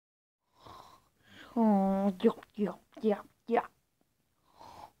Oh, yup, yup, yup, yup.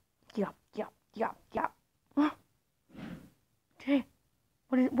 Yup, yup, yup, yup. Huh? Today,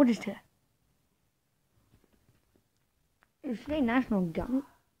 what is today? Is today National Gum?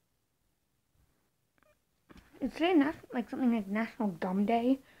 Is today like something like National Gum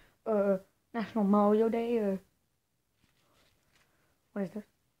Day? Or National Mario Day? Or what is this?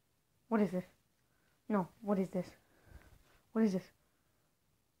 What is this? No, what is this? What is this?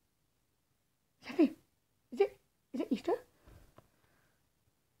 Jeffy, is it Easter?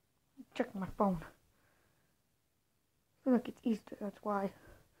 Check my phone. I feel like it's Easter, that's why.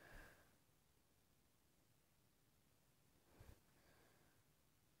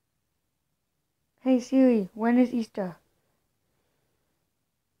 Hey Siri, when is Easter?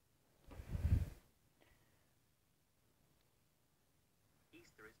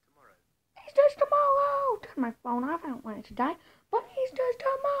 Easter is tomorrow. Easter's tomorrow! Turn my phone off, I don't want it to die. But Easter's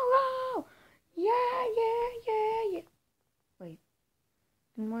tomorrow! Yeah, yeah, yeah, yeah. Wait.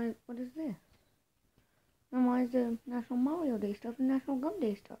 Then what is this? And why is the National Mario Day stuff and National Gum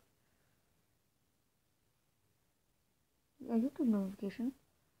Day stuff? A YouTube notification.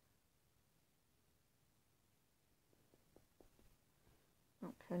 I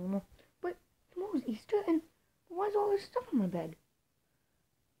don't care anymore. But tomorrow's Easter and why is all this stuff on my bed?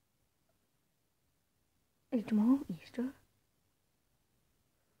 Is tomorrow Easter?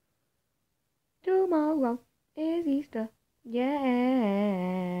 Tomorrow is Easter.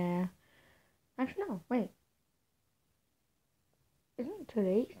 Yeah. Actually, no, wait. Isn't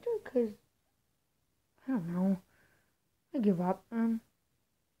today Easter? Because, I don't know. I give up.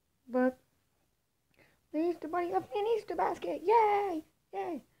 But the Easter Bunny left me an Easter basket. Yay!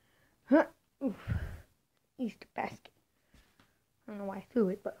 Yay! Huh? Oof. Easter basket. I don't know why I threw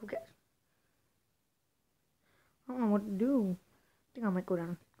it, but who cares? I don't know what to do. I think I might go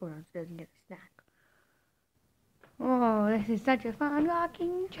downstairs and get a snack. Oh, this is such a fun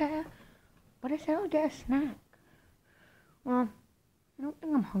rocking chair. But I said I'll get a snack. Well, I don't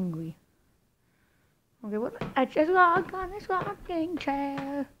think I'm hungry. Okay, well, I just rock on this rocking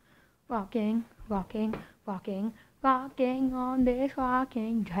chair. Rocking, rocking, rocking, rocking on this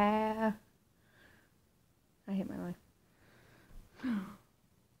rocking chair. I hate my life. Is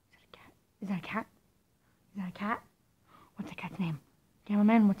that a cat? Is that a cat? Is that a cat? What's that cat's name?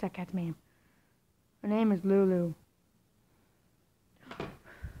 Cameraman, what's that cat's name? Her name is Lulu.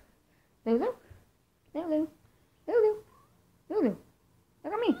 Lulu? Lulu? Lulu? Lulu?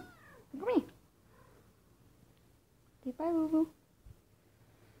 Look at me! Look at me! Okay, bye, Lulu.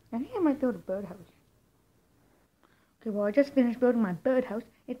 I think I might build a birdhouse. Okay, well, I just finished building my birdhouse.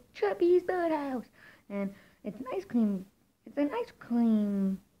 It's Chirpy's birdhouse. And it's a nice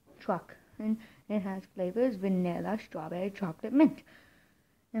clean truck. And it has flavors vanilla, strawberry, chocolate, mint.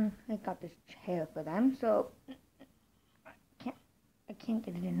 And I got this chair for them, so I can't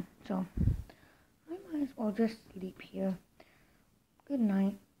get it in. So I might as well just sleep here. Good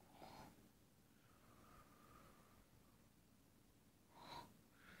night.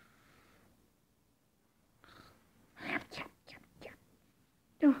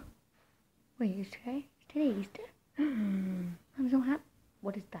 Oh, wait, is today Easter? I'm so happy.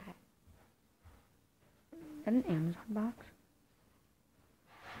 What is that? Is that an Amazon box?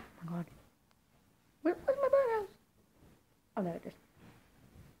 Oh my god. Where's my birdhouse? Oh, there it is.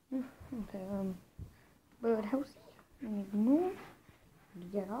 Okay, birdhouse. I need to move. To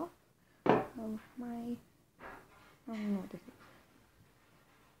get off of my. I don't know what this is.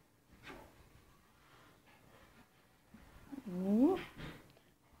 Move.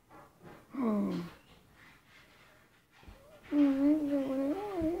 Oh.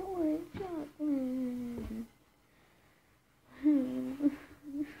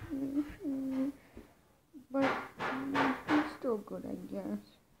 But it's still good, I guess.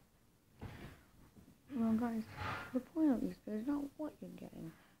 Well, guys, the point of Easter is not what you're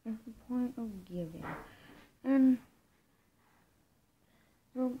getting, it's the point of giving. And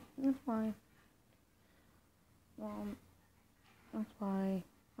so that's why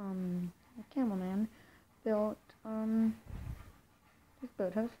the cameraman built this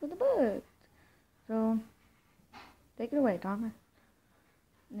birdhouse for the birds. So take it away, Thomas.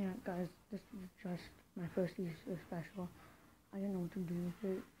 Yeah, guys, this is just my first Easter special. I didn't know what to do with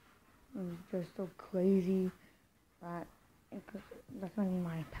it. It was just so crazy that that's when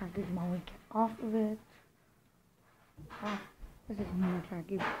my package mom would get off of it. This is my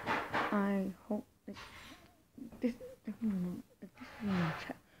package. I hope this is my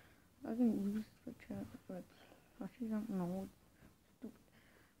chat. I can use the chat, but actually don't know. Stupid.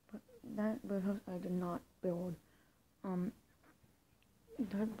 But that birdhouse I did not build.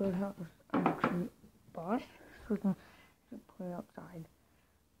 That birdhouse I actually bought so we can put it outside.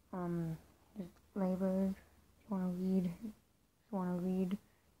 There's flavors. If you wanna read,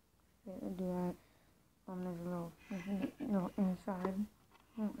 do that. There's a little inside.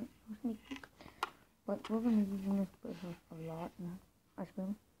 Sneak peek. But we're gonna be using this business a lot in ice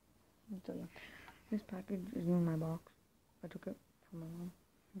cream. So yeah, this package is in my box. I took it from my mom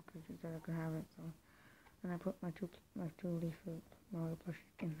because she said I could have it. So, and I put my two leaf Mario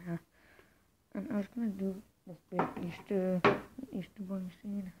plushies in there. And I was gonna do this big Easter bunny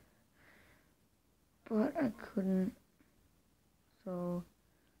scene, but I couldn't. So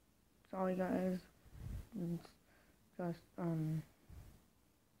sorry guys. It's just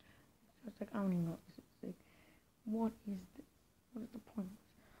like I don't even know what this is. Like, what is this? What is the point?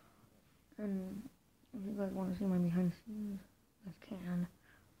 And if you guys want to see my behind the scenes, you guys can.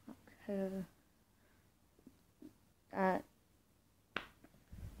 Okay. That.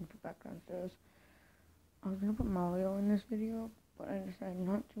 Put back downstairs. I was gonna put Mario in this video, but I decided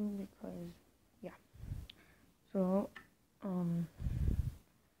not to because, yeah. So,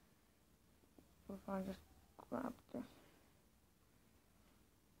 if I just grab this.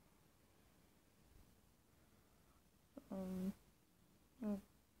 I'll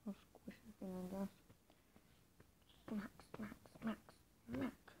squish it in, I guess.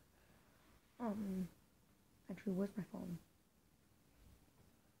 Smack. Actually, where's my phone?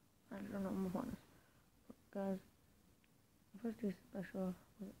 I don't know my phone is. But guys, the first day special,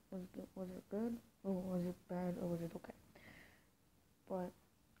 was it good? Or was it bad? Or was it okay? But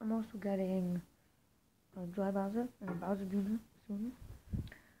I'm also getting a dry Bowser and a Bowser Jr. soon.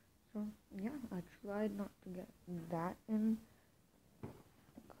 So yeah, I tried not to get that in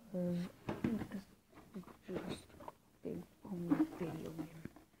because it's just a big home video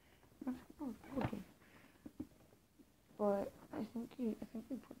game. Okay. But I think we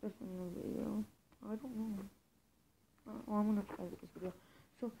put this in the video. I don't know. Well, I'm gonna try this video.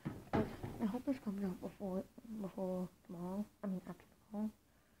 So I hope this comes out before tomorrow. I mean after tomorrow.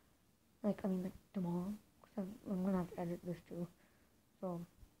 Like tomorrow. Cause I'm gonna have to edit this too. So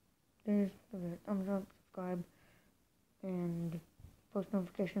please give it a thumbs up, subscribe, and post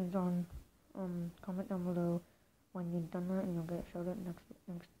notifications on. Comment down below when you've done that, and you'll get a shout out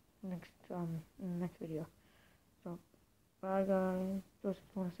next video. So bye guys. Joseph,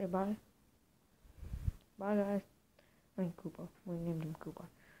 you wanna say bye? Bye guys. I mean Koopa. We named him Koopa.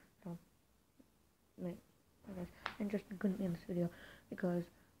 So bye guys. And Justin couldn't be in this video because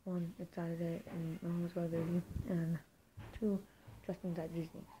 1, it's Saturday and my mom's got a baby, and 2, Justin's at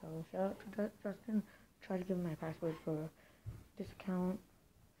Disney. So shout out to Justin. Try to give him my password for this account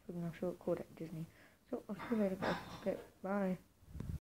so we can show it code at Disney. So I'll see you later guys. Okay, bye.